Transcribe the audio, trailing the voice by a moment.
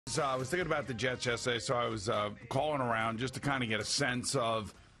So I was thinking about the Jets yesterday, so I was calling around just to kind of get a sense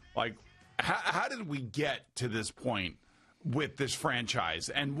of, like, how did we get to this point with this franchise,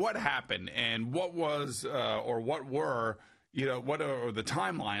 and what happened, and what was or what were, what are the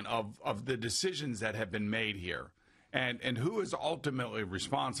timeline of the decisions that have been made here, and who is ultimately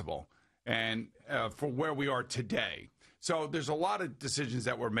responsible, and for where we are today. So there's a lot of decisions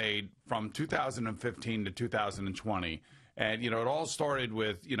that were made from 2015 to 2020. And, it all started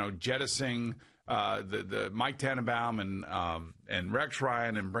with, jettisoning the Mike Tannenbaum and Rex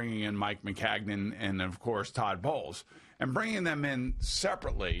Ryan, and bringing in Mike McCagnon and, of course, Todd Bowles, and bringing them in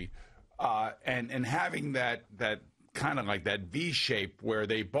separately and having that kind of like that V shape where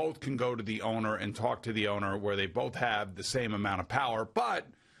they both can go to the owner and talk to the owner, where they both have the same amount of power, but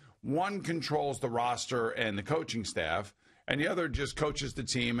one controls the roster and the coaching staff, and the other just coaches the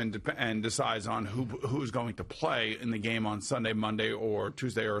team and decides on who's going to play in the game on Sunday, Monday, or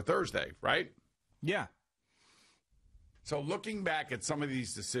Tuesday or Thursday, right? Yeah. So looking back at some of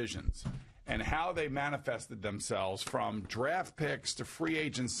these decisions and how they manifested themselves, from draft picks to free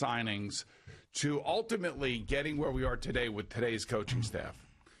agent signings to ultimately getting where we are today with today's coaching staff,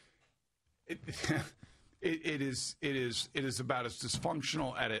 It is about as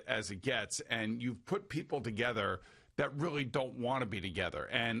dysfunctional as it gets, and you've put people together that really don't want to be together,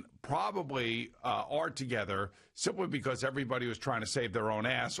 and probably are together simply because everybody was trying to save their own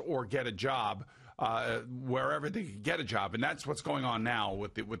ass or get a job wherever they could get a job, and that's what's going on now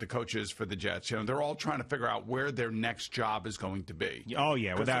with the coaches for the Jets. They're all trying to figure out where their next job is going to be. Oh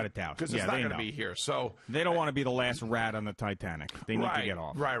yeah, without a doubt, because it's not going to be here. So they don't want to be the last rat on the Titanic. They need to get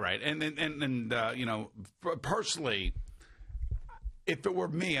off. Right. And personally, if it were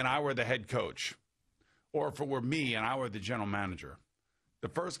me and I were the head coach, or if it were me and I were the general manager, the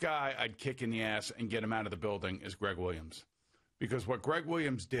first guy I'd kick in the ass and get him out of the building is Greg Williams. Because what Greg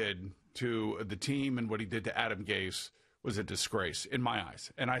Williams did to the team and what he did to Adam Gase was a disgrace in my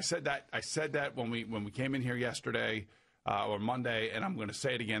eyes. And I said that when we came in here yesterday or Monday, and I'm going to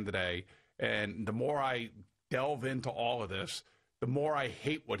say it again today. And the more I delve into all of this, the more I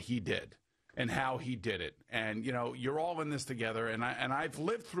hate what he did and how he did it. And, you're all in this together, and I've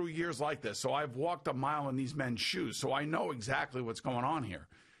lived through years like this, so I've walked a mile in these men's shoes, so I know exactly what's going on here.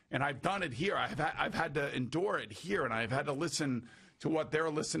 And I've done it here. I've had to endure it here, and I've had to listen to what they're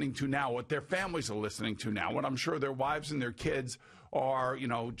listening to now, what their families are listening to now, what I'm sure their wives and their kids are,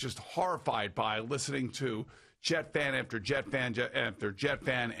 just horrified by, listening to Jet fan after Jet fan after Jet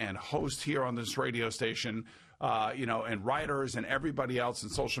fan, and host here on this radio station, and writers and everybody else in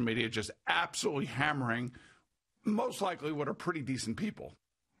social media just absolutely hammering, most likely what are pretty decent people.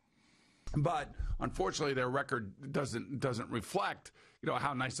 But unfortunately, their record doesn't reflect,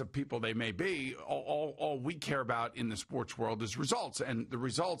 how nice of people they may be. All we care about in the sports world is results, and the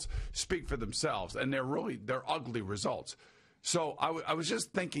results speak for themselves, and they're ugly results. So I was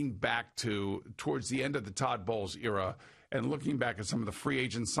just thinking back towards the end of the Todd Bowles era, and looking back at some of the free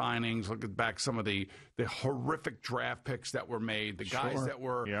agent signings, looking back some of the horrific draft picks that were made, the guys that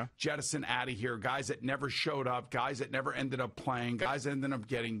were jettisoned out of here, guys that never showed up, guys that never ended up playing, guys that ended up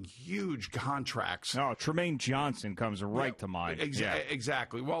getting huge contracts. No, Tremaine Johnson comes right to mind.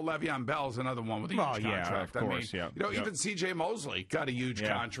 Exactly. Well, Le'Veon Bell's another one with a huge contract. Of course, even C.J. Mosley got a huge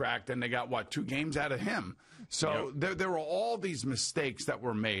contract, and they got, 2 games out of him. So there were all these mistakes that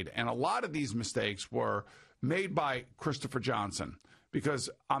were made, and a lot of these mistakes were made by Christopher Johnson, because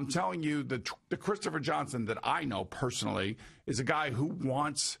I'm telling you, the Christopher Johnson that I know personally is a guy who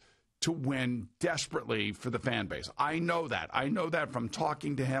wants to win desperately for the fan base. I know that. I know that from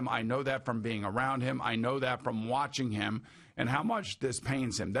talking to him. I know that from being around him. I know that from watching him and how much this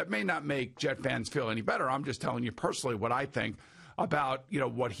pains him. That may not make Jet fans feel any better. I'm just telling you personally what I think about,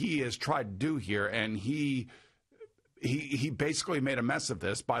 what he has tried to do here, and he basically made a mess of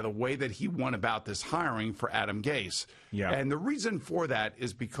this by the way that he went about this hiring for Adam Gase. Yeah. And the reason for that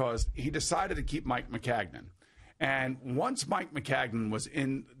is because he decided to keep Mike McCagnon. And once Mike McCagnon was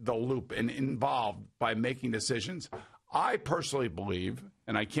in the loop and involved by making decisions, I personally believe,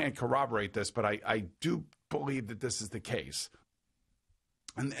 and I can't corroborate this, but I do believe that this is the case.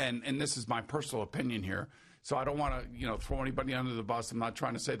 And this is my personal opinion here. So I don't want to, throw anybody under the bus. I'm not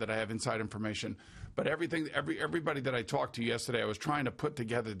trying to say that I have inside information, but everybody that I talked to yesterday, I was trying to put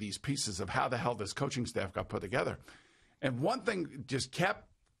together these pieces of how the hell this coaching staff got put together. And one thing just kept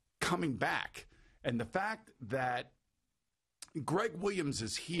coming back, and the fact that Greg Williams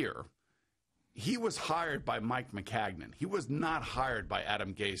is here. He was hired by Mike McCagnon. He was not hired by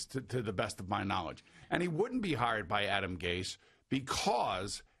Adam Gase, to the best of my knowledge. And he wouldn't be hired by Adam Gase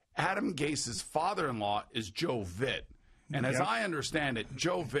because Adam Gase's father-in-law is Joe Vitt. And as I understand it,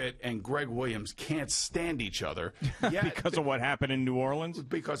 Joe Vitt and Greg Williams can't stand each other. Yet, because of what happened in New Orleans?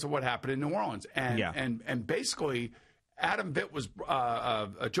 Because of what happened in New Orleans. And basically, Adam Vitt was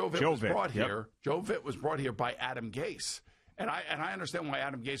Joe Vitt was brought here. Joe Vitt was brought here by Adam Gase. And I understand why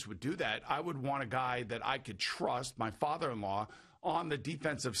Adam Gase would do that. I would want a guy that I could trust, my father-in-law, on the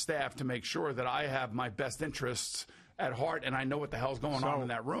defensive staff to make sure that I have my best interests at heart and I know what the hell's going on in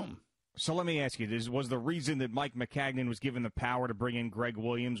that room. So let me ask you, was the reason that Mike Maccagnan was given the power to bring in Greg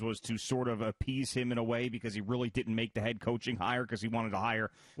Williams was to sort of appease him in a way because he really didn't make the head coaching hire because he wanted to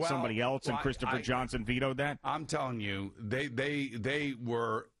hire somebody else and Christopher Johnson vetoed that? I'm telling you, they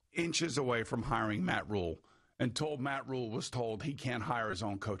were inches away from hiring Matt Rule until Matt Rule was told he can't hire his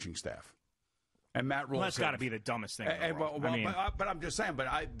own coaching staff. And Matt Rule that's got to be the dumbest thing. But I'm just saying.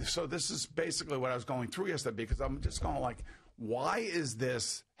 So this is basically what I was going through yesterday because I'm just going like, why is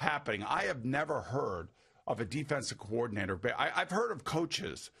this happening? I have never heard of a defensive coordinator. I've heard of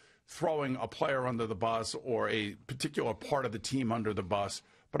coaches throwing a player under the bus or a particular part of the team under the bus,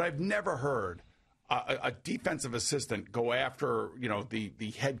 but I've never heard a defensive assistant go after,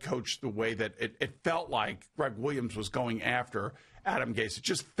 the head coach the way that it felt like Greg Williams was going after Adam Gase. It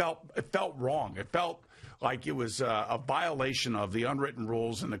just felt wrong. It felt like it was a violation of the unwritten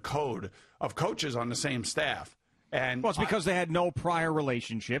rules and the code of coaches on the same staff. And it's because they had no prior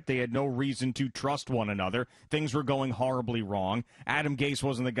relationship. They had no reason to trust one another. Things were going horribly wrong. Adam Gase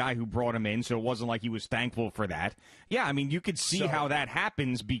wasn't the guy who brought him in, so it wasn't like he was thankful for that. Yeah, I mean, you could see how that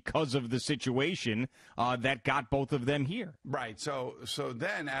happens because of the situation that got both of them here. Right. So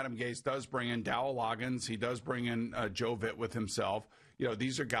then Adam Gase does bring in Dowell Loggins. He does bring in Joe Vitt with himself.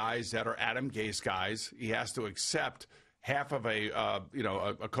 These are guys that are Adam Gase guys. He has to accept half of a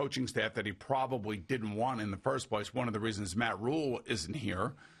coaching staff that he probably didn't want in the first place. One of the reasons Matt Rule isn't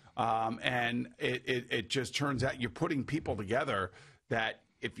here. And it just turns out you're putting people together that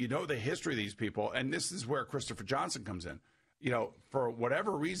if you know the history of these people, and this is where Christopher Johnson comes in. For whatever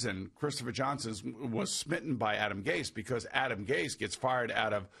reason, Christopher Johnson was smitten by Adam Gase because Adam Gase gets fired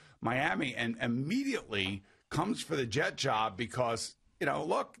out of Miami and immediately comes for the Jet job because,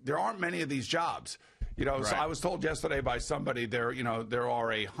 look, there aren't many of these jobs. Right. So I was told yesterday by somebody there are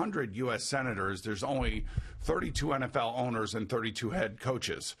 100 U.S. senators. There's only 32 NFL owners and 32 head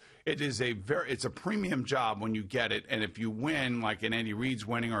coaches. It's a premium job when you get it. And if you win, like an Andy Reid's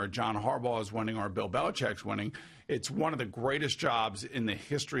winning or a John Harbaugh is winning or a Bill Belichick's winning, it's one of the greatest jobs in the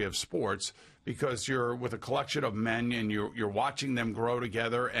history of sports because you're with a collection of men and you're watching them grow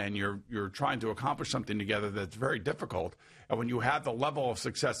together and you're trying to accomplish something together that's very difficult. And when you have the level of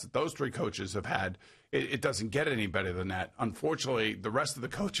success that those three coaches have had, it doesn't get any better than that. Unfortunately, the rest of the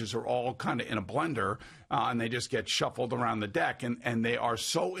coaches are all kind of in a blender, and they just get shuffled around the deck. And they are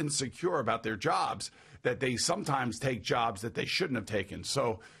so insecure about their jobs that they sometimes take jobs that they shouldn't have taken.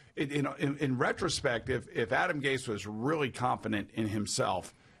 So, in retrospect, if Adam Gase was really confident in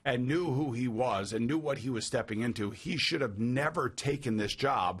himself and knew who he was and knew what he was stepping into, he should have never taken this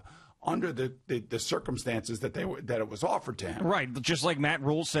job under the circumstances that it was offered to him. Right, just like Matt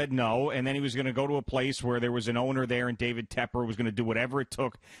Rule said no, and then he was going to go to a place where there was an owner there, and David Tepper was going to do whatever it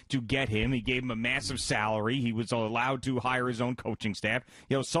took to get him. He gave him a massive salary. He was allowed to hire his own coaching staff.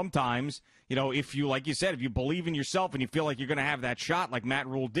 Sometimes, if you, like you said, if you believe in yourself and you feel like you're going to have that shot, like Matt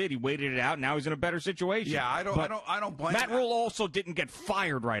Rule did, he waited it out. Now he's in a better situation. Yeah, I don't blame Matt Rule also didn't get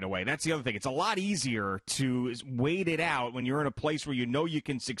fired right away. That's the other thing. It's a lot easier to wait it out when you're in a place where you know you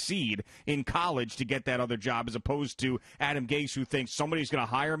can succeed in college to get that other job, as opposed to Adam Gase, who thinks somebody's going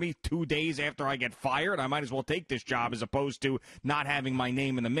to hire me 2 days after I get fired. I might as well take this job, as opposed to not having my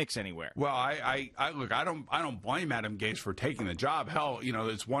name in the mix anywhere. Well, I look, I don't blame Adam Gase for taking the job. Hell,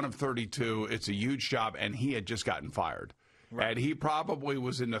 it's one of 32. It's a huge job, and he had just gotten fired. Right. And he probably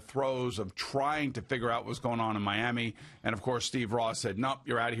was in the throes of trying to figure out what's going on in Miami. And, of course, Steve Ross said, nope,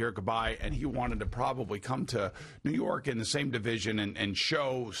 you're out of here, goodbye. And he wanted to probably come to New York in the same division and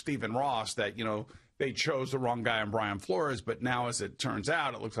show Stephen Ross that, they chose the wrong guy on Brian Flores. But now, as it turns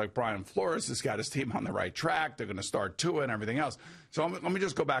out, it looks like Brian Flores has got his team on the right track. They're going to start Tua and everything else. So let me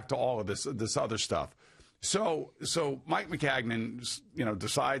just go back to all of this other stuff. So Mike Maccagnan,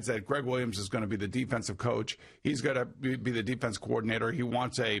 decides that Greg Williams is going to be the defensive coach. He's going to be the defense coordinator. He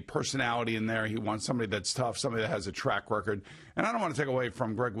wants a personality in there. He wants somebody that's tough, somebody that has a track record. And I don't want to take away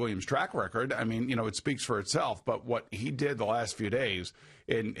from Greg Williams' track record. I mean, it speaks for itself. But what he did the last few days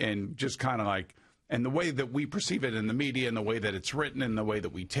in just kind of like, and the way that we perceive it in the media and the way that it's written and the way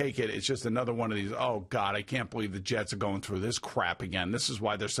that we take it, it's just another one of these, oh, God, I can't believe the Jets are going through this crap again. This is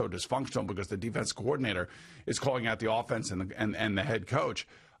why they're so dysfunctional, because the defense coordinator is calling out the offense and the head coach.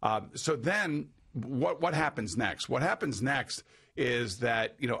 So then what happens next? What happens next is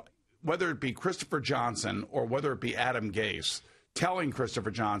that, whether it be Christopher Johnson or whether it be Adam Gase telling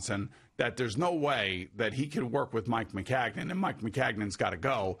Christopher Johnson that there's no way that he can work with Mike Maccagnan and Mike Maccagnan's got to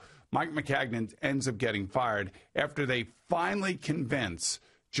go. Mike Maccagnan ends up getting fired after they finally convince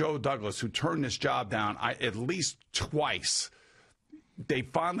Joe Douglas, who turned this job down at least twice. They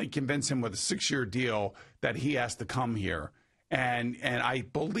finally convince him with a 6-year deal that he has to come here. And I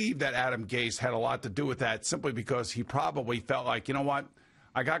believe that Adam Gase had a lot to do with that, simply because he probably felt like, you know what?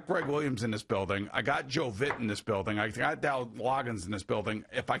 I got Greg Williams in this building. I got Joe Vitt in this building. I got Dow Loggins in this building.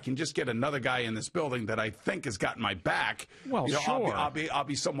 If I can just get another guy in this building that I think has gotten my back, sure. I'll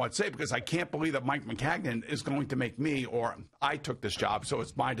be somewhat safe, because I can't believe that Mike Maccagnan is going to make me, or I took this job, so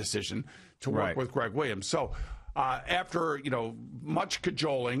it's my decision to work with Greg Williams. So after, much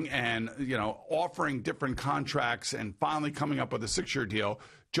cajoling and, offering different contracts and finally coming up with a 6-year deal,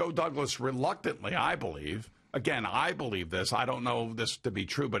 Joe Douglas reluctantly, I believe, again, I believe this. I don't know this to be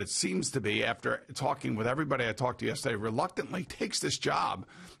true, but it seems to be, after talking with everybody I talked to yesterday, reluctantly takes this job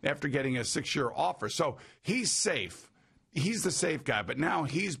after getting a 6-year offer. So he's safe. He's the safe guy. But now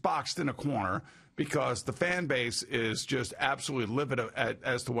he's boxed in a corner because the fan base is just absolutely livid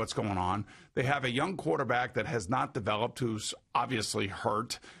as to what's going on. They have a young quarterback that has not developed, who's obviously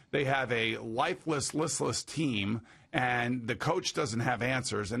hurt. They have a lifeless, listless team, and the coach doesn't have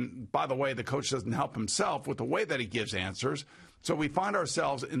answers. And by the way, the coach doesn't help himself with the way that he gives answers. So we find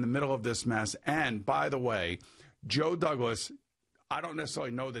ourselves in the middle of this mess. And by the way, Joe Douglas, I don't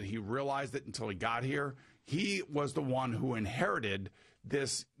necessarily know that he realized it until he got here. He was the one who inherited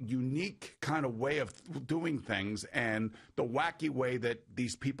this unique kind of way of doing things and the wacky way that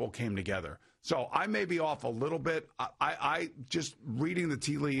these people came together. So I may be off a little bit. I just reading the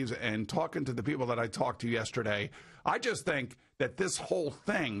tea leaves and talking to the people that I talked to yesterday, I just think that this whole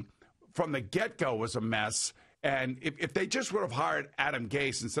thing from the get-go was a mess. And if they just would have hired Adam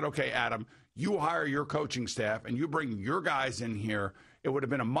Gase and said, okay, Adam, you hire your coaching staff and you bring your guys in here, it would have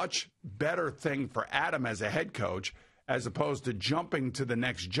been a much better thing for Adam as a head coach, as opposed to jumping to the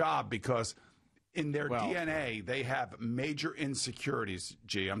next job, because in their DNA, they have major insecurities,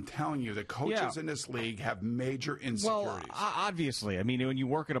 G. I'm telling you, the coaches in this league have major insecurities. Well, obviously. I mean, when you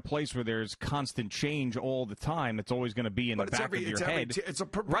work at a place where there's constant change all the time, it's always going to be in the back of your head.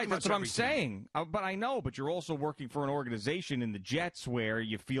 Right, that's what I'm saying. But I know, but you're also working for an organization in the Jets where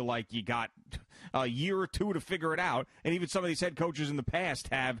you feel like you got a year or two to figure it out, and even some of these head coaches in the past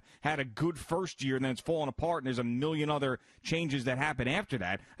have had a good first year, and then it's fallen apart, and there's a million other changes that happen after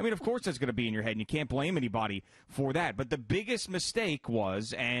that. I mean, of course that's going to be in your head, and you can't blame anybody for that. But the biggest mistake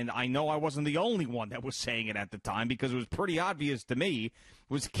was, and I know I wasn't the only one that was saying it at the time because it was pretty obvious to me,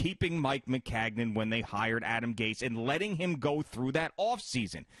 was keeping Mike Maccagnan when they hired Adam Gase and letting him go through that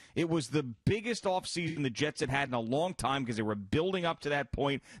offseason. It was the biggest offseason the Jets had in a long time because they were building up to that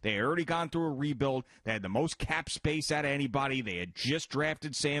point. They had already gone through a rebuild. They had the most cap space out of anybody. They had just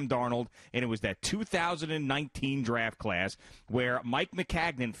drafted Sam Darnold, and it was that 2019 draft class where Mike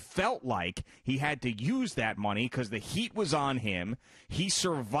Maccagnan felt like he had to use that money because the heat was on him. He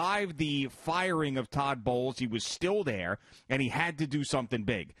survived the firing of Todd Bowles. He was still there, and he had to do something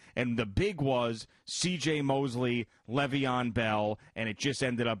big. And the big was C.J. Mosley, Le'Veon Bell, and it just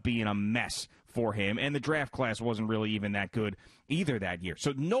ended up being a mess for him. And the draft class wasn't really even that good either that year.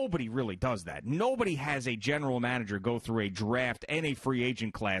 So nobody really does that. Nobody has a general manager go through a draft and a free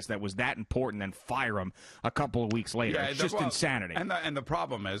agent class that was that important and fire him a couple of weeks later. It's just insanity. And the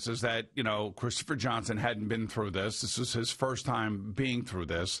problem is that, Christopher Johnson hadn't been through this. This was his first time being through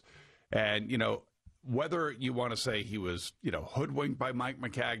this. And, whether you want to say he was, hoodwinked by Mike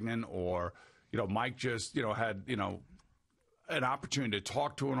Maccagnan or, Mike just, had, an opportunity to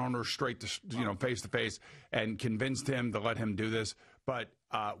talk to an owner straight to, face to face and convinced him to let him do this. But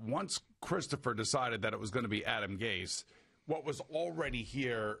once Christopher decided that it was going to be Adam Gase, what was already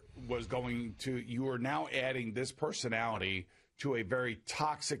here was you are now adding this personality to a very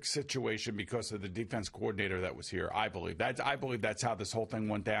toxic situation because of the defense coordinator that was here. I believe that's how this whole thing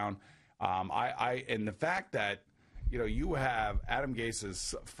went down. And the fact that, you have Adam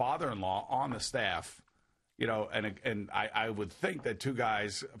Gase's father-in-law on the staff, and I would think that two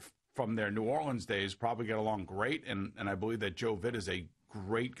guys from their New Orleans days probably get along great. And I believe that Joe Vitt is a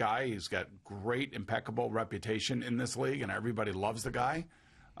great guy. He's got great, impeccable reputation in this league, and everybody loves the guy.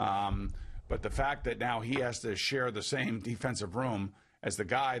 But the fact that now he has to share the same defensive room as the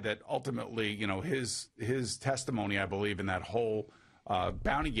guy that ultimately, his testimony, I believe, in that whole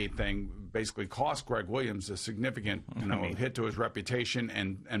Bountygate thing basically cost Greg Williams a significant hit to his reputation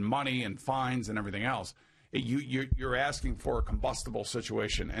and money and fines and everything else. you're asking for a combustible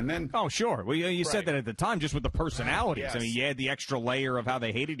situation. And then oh, sure. Well, you said that at the time, just with the personalities. Yes. I mean, you had the extra layer of how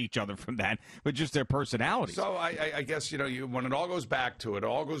they hated each other from that, but just their personalities. So I guess when it all goes back to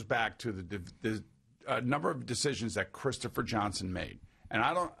the number of decisions that Christopher Johnson made, and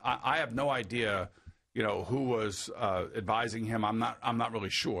I have no idea, who was advising him. I'm not really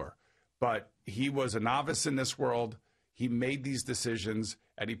sure, but he was a novice in this world. He made these decisions,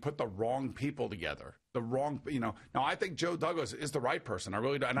 and he put the wrong people together. Now I think Joe Douglas is the right person. I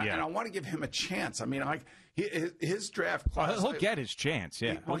really do, and I want to give him a chance. I mean, like his draft class, he'll get his chance.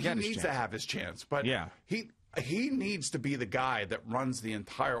 Yeah, he needs to have his chance, but he needs to be the guy that runs the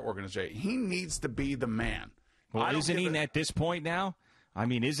entire organization. He needs to be the man. Well, isn't he at this point now? I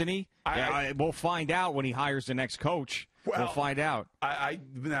mean, isn't he? We'll find out when he hires the next coach. We'll find out.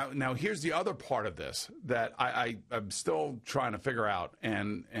 Now here's the other part of this that I'm still trying to figure out,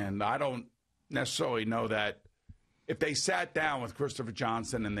 and I don't necessarily know that if they sat down with Christopher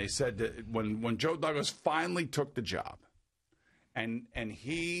Johnson and they said that when Joe Douglas finally took the job, and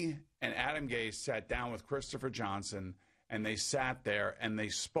he and Adam Gase sat down with Christopher Johnson and they sat there and they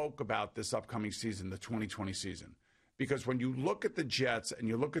spoke about this upcoming season, the 2020 season, because when you look at the Jets and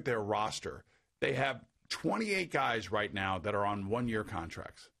you look at their roster, they have 28 guys right now that are on one-year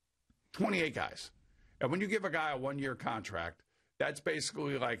contracts. 28 guys. And when you give a guy a one-year contract, that's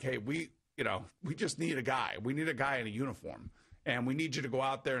basically like, hey, we just need a guy. We need a guy in a uniform. And we need you to go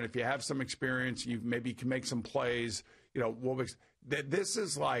out there, and if you have some experience, you can make some plays. This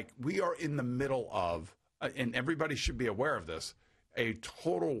is like we are in the middle of, and everybody should be aware of this, a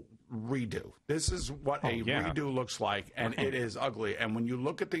total redo. This is what redo looks like, and it is ugly. And when you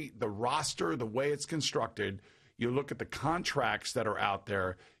look at the roster, the way it's constructed, you look at the contracts that are out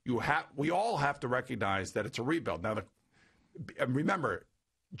there, we all have to recognize that it's a rebuild. Now, remember,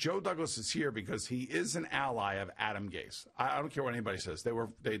 Joe Douglas is here because he is an ally of Adam Gase. I don't care what anybody says.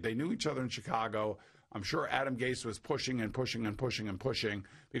 They knew each other in Chicago. I'm sure Adam Gase was pushing and pushing and pushing and pushing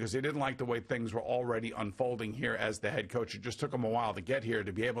because he didn't like the way things were already unfolding here as the head coach. It just took him a while to get here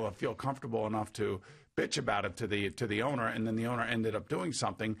to be able to feel comfortable enough to bitch about it to the owner, and then the owner ended up doing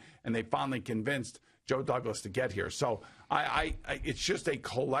something, and they finally convinced Joe Douglas to get here. So it's just a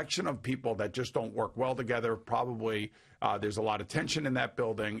collection of people that just don't work well together. Probably there's a lot of tension in that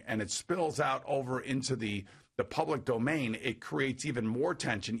building, and it spills out over into the public domain. It creates even more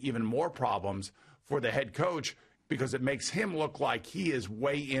tension, even more problems for the head coach because it makes him look like he is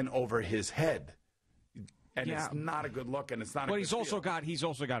way in over his head. And it's not a good look, and it's not. But he's also got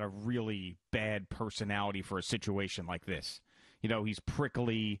a really bad personality for a situation like this. He's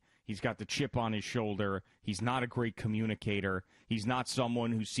prickly. He's got the chip on his shoulder. He's not a great communicator. He's not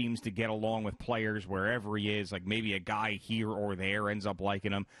someone who seems to get along with players wherever he is. Like maybe a guy here or there ends up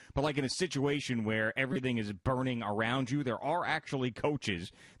liking him. But like in a situation where everything is burning around you, there are actually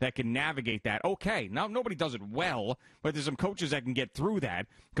coaches that can navigate that. Okay, now nobody does it well, but there's some coaches that can get through that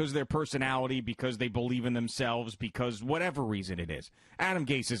because of their personality, because they believe in themselves, because whatever reason it is. Adam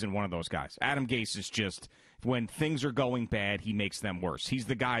Gase isn't one of those guys. Adam Gase is just, when things are going bad, he makes them worse. He's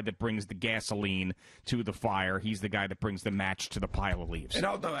the guy that brings the gasoline to the fire. He's the guy that brings the match to the pile of leaves. And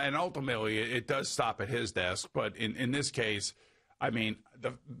ultimately, it does stop at his desk. But in this case, I mean,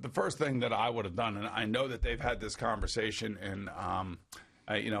 the first thing that I would have done, and I know that they've had this conversation, and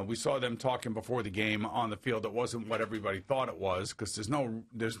we saw them talking before the game on the field. It wasn't what everybody thought it was, because there's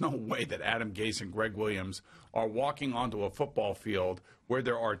no way that Adam Gase and Greg Williams are walking onto a football field where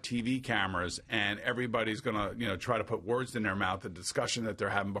there are TV cameras and everybody's going to try to put words in their mouth. The discussion that they're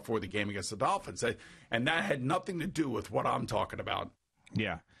having before the game against the Dolphins, and that had nothing to do with what I'm talking about.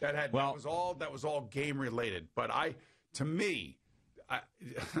 Yeah, that was all game related. But to me.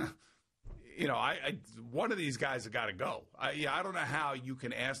 One of these guys have got to go. I don't know how you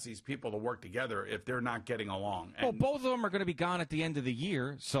can ask these people to work together if they're not getting along. Well, both of them are going to be gone at the end of the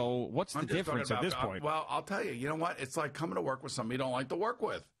year, so what's the difference at this point? Well, I'll tell you, you know what? It's like coming to work with somebody you don't like to work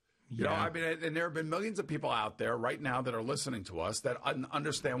with. And there have been millions of people out there right now that are listening to us that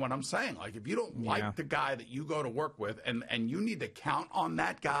understand what I'm saying. Like, if you don't like the guy that you go to work with and you need to count on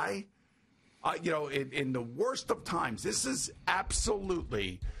that guy, in the worst of times, this is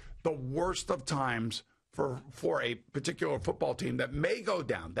absolutely the worst of times for a particular football team that may go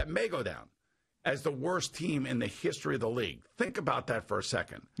down as the worst team in the history of the league. Think about that for a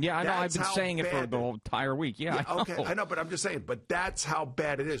second. Yeah, I know. I've been saying it for the whole entire week. Yeah, I know, but I'm just saying. But that's how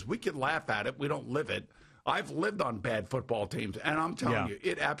bad it is. We can laugh at it. We don't live it. I've lived on bad football teams, and I'm telling you,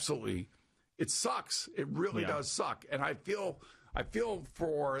 it sucks. It really does suck. And I feel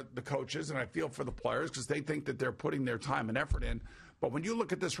for the coaches and I feel for the players because they think that they're putting their time and effort in. But when you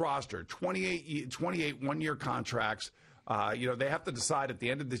look at this roster, 28 one-year contracts. They have to decide at the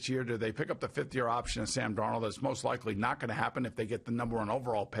end of this year, do they pick up the fifth-year option of Sam Darnold? That's most likely not going to happen if they get the number one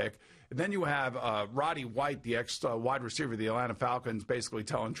overall pick. And then you have Roddy White, the ex-wide receiver of the Atlanta Falcons, basically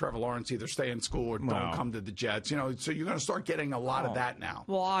telling Trevor Lawrence either stay in school or don't come to the Jets. So you're going to start getting a lot of that now.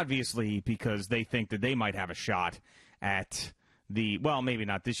 Well, obviously, because they think that they might have a shot at maybe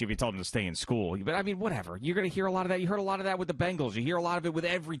not this year if you told them to stay in school. But, I mean, whatever. You're going to hear a lot of that. You heard a lot of that with the Bengals. You hear a lot of it with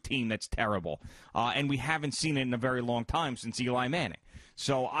every team that's terrible. And we haven't seen it in a very long time since Eli Manning.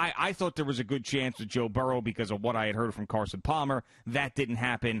 So I thought there was a good chance with Joe Burrow because of what I had heard from Carson Palmer. That didn't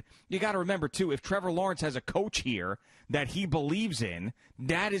happen. You got to remember, too, if Trevor Lawrence has a coach here that he believes in,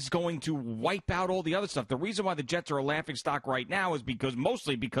 that is going to wipe out all the other stuff. The reason why the Jets are a laughingstock right now is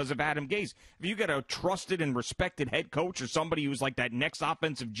mostly because of Adam Gase. If you get a trusted and respected head coach or somebody who's like that next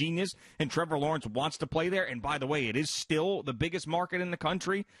offensive genius and Trevor Lawrence wants to play there, and by the way, it is still the biggest market in the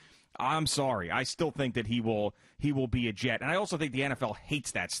country, I'm sorry. I still think that he will be a Jet, and I also think the NFL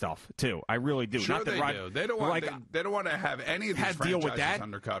hates that stuff too. I really do. Sure, they do. They don't want to have any of these franchises deal with that.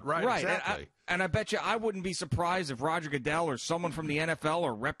 undercut. Right. Exactly. And I bet you I wouldn't be surprised if Roger Goodell or someone from the NFL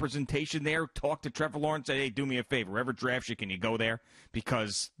or representation there talked to Trevor Lawrence and say, "Hey, do me a favor. Whoever drafts you, can you go there?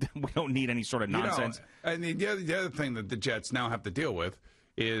 Because we don't need any sort of nonsense." And the other thing that the Jets now have to deal with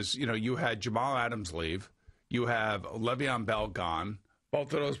is, you had Jamal Adams leave, you have Le'Veon Bell gone.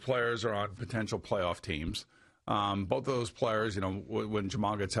 Both of those players are on potential playoff teams. Both of those players, when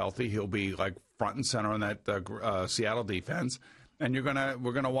Jamal gets healthy, he'll be like front and center on that Seattle defense. And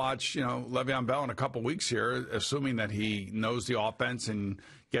we're gonna watch, Le'Veon Bell in a couple weeks here, assuming that he knows the offense and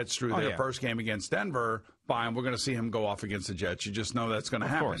gets through their first game against Denver. Fine, we're going to see him go off against the Jets. You just know that's going to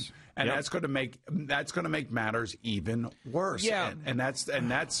happen, course. And that's going to make matters even worse. Yeah, and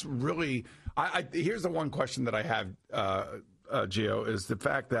that's really. Here's the one question that I have. Gio, is the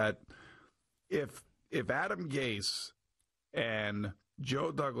fact that if Adam Gase and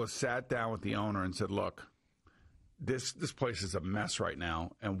Joe Douglas sat down with the owner and said, "Look, this place is a mess right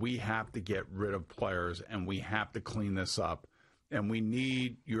now, and we have to get rid of players, and we have to clean this up, and we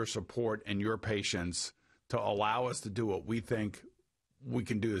need your support and your patience to allow us to do what we think we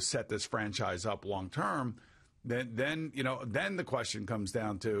can do to set this franchise up long term," then the question comes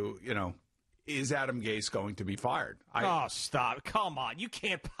down to, is Adam Gase going to be fired? Stop. Come on. You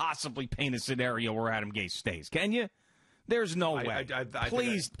can't possibly paint a scenario where Adam Gase stays, can you? There's no way.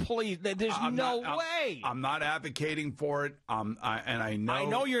 Please. There's no way. I'm not advocating for it. I know. I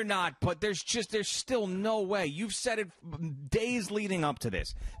know you're not, but there's still no way. You've said it days leading up to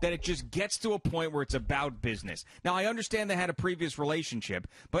this, that it just gets to a point where it's about business. Now, I understand they had a previous relationship,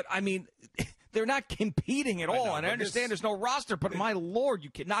 but I mean, they're not competing at all. And I understand there's no roster, but my Lord,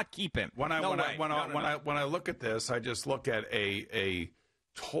 you cannot keep him. When I look at this, I just look at a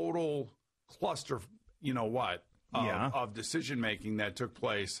total cluster. Of decision-making that took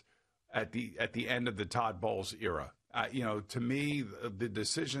place at the end of the Todd Bowles era. To me, the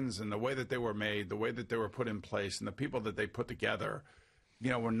decisions and the way that they were made, the way that they were put in place, and the people that they put together,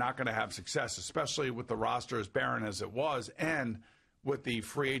 were not going to have success, especially with the roster as barren as it was, and with the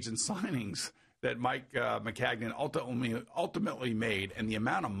free agent signings that Mike Maccagnan ultimately made, and the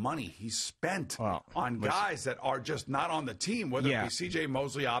amount of money he spent on guys that are just not on the team, whether it be C.J.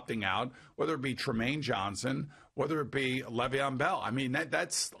 Mosley opting out, whether it be Tremaine Johnson, whether it be Le'Veon Bell. I mean,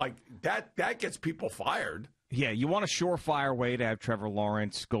 that's like that gets people fired. Yeah, you want a surefire way to have Trevor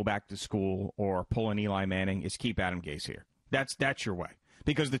Lawrence go back to school or pull an Eli Manning is keep Adam Gase here. That's your way.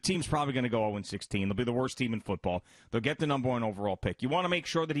 Because the team's probably going to go 0-16. They'll be the worst team in football. They'll get the number one overall pick. You want to make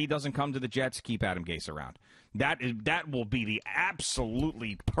sure that he doesn't come to the Jets, keep Adam Gase around. That will be the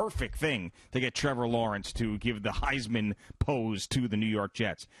absolutely perfect thing to get Trevor Lawrence to give the Heisman pose to the New York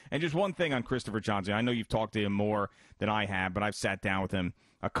Jets. And just one thing on Christopher Johnson. I know you've talked to him more than I have, but I've sat down with him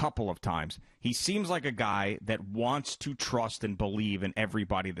a couple of times. He seems like a guy that wants to trust and believe in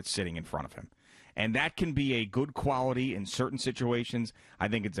everybody that's sitting in front of him. And that can be a good quality in certain situations. I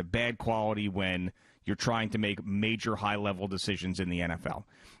think it's a bad quality when you're trying to make major high-level decisions in the NFL.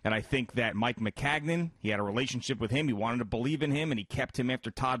 And I think that Mike Maccagnan, he had a relationship with him. He wanted to believe in him, and he kept him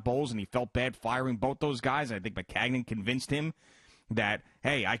after Todd Bowles, and he felt bad firing both those guys. And I think Maccagnan convinced him that,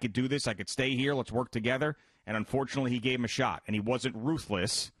 hey, I could do this. I could stay here. Let's work together. And unfortunately, he gave him a shot. And he wasn't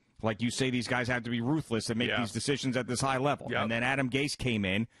ruthless. Like you say, these guys have to be ruthless and make these decisions at this high level. Yep. And then Adam Gase came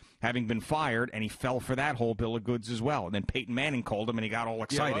in, having been fired, and he fell for that whole bill of goods as well. And then Peyton Manning called him, and he got all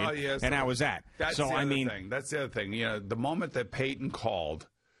excited, and that was that. That's the other thing. That's the other thing. The moment that Peyton called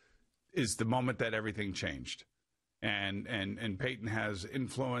is the moment that everything changed. And Peyton has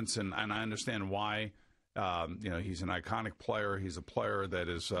influence, and I understand why. He's an iconic player. He's a player that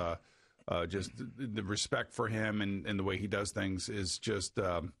is just the respect for him and the way he does things is just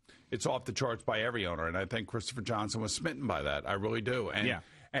it's off the charts by every owner. And I think Christopher Johnson was smitten by that. I really do. And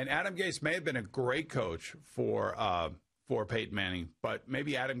Adam Gase may have been a great coach for Peyton Manning, but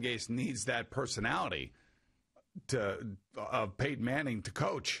maybe Adam Gase needs that personality of Peyton Manning to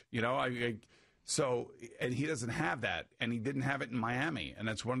coach. So and he doesn't have that, and he didn't have it in Miami, and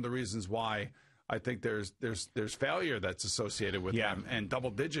that's one of the reasons why I think there's failure that's associated with them, and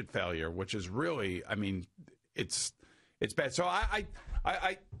double-digit failure, which is really, it's bad. So I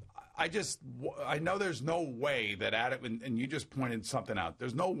know there's no way that Adam, and you just pointed something out,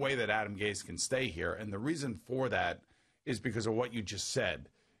 there's no way that Adam Gase can stay here, and the reason for that is because of what you just said.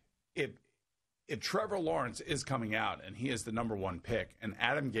 If Trevor Lawrence is coming out and he is the number one pick, and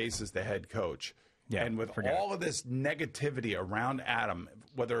Adam Gase is the head coach, and with all of this negativity around Adam,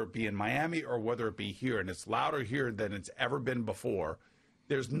 whether it be in Miami or whether it be here, and it's louder here than it's ever been before,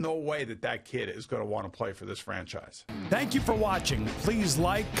 there's no way that kid is going to want to play for this franchise. Thank you for watching. Please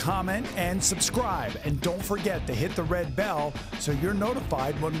like, comment, and subscribe. And don't forget to hit the red bell so you're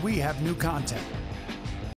notified when we have new content.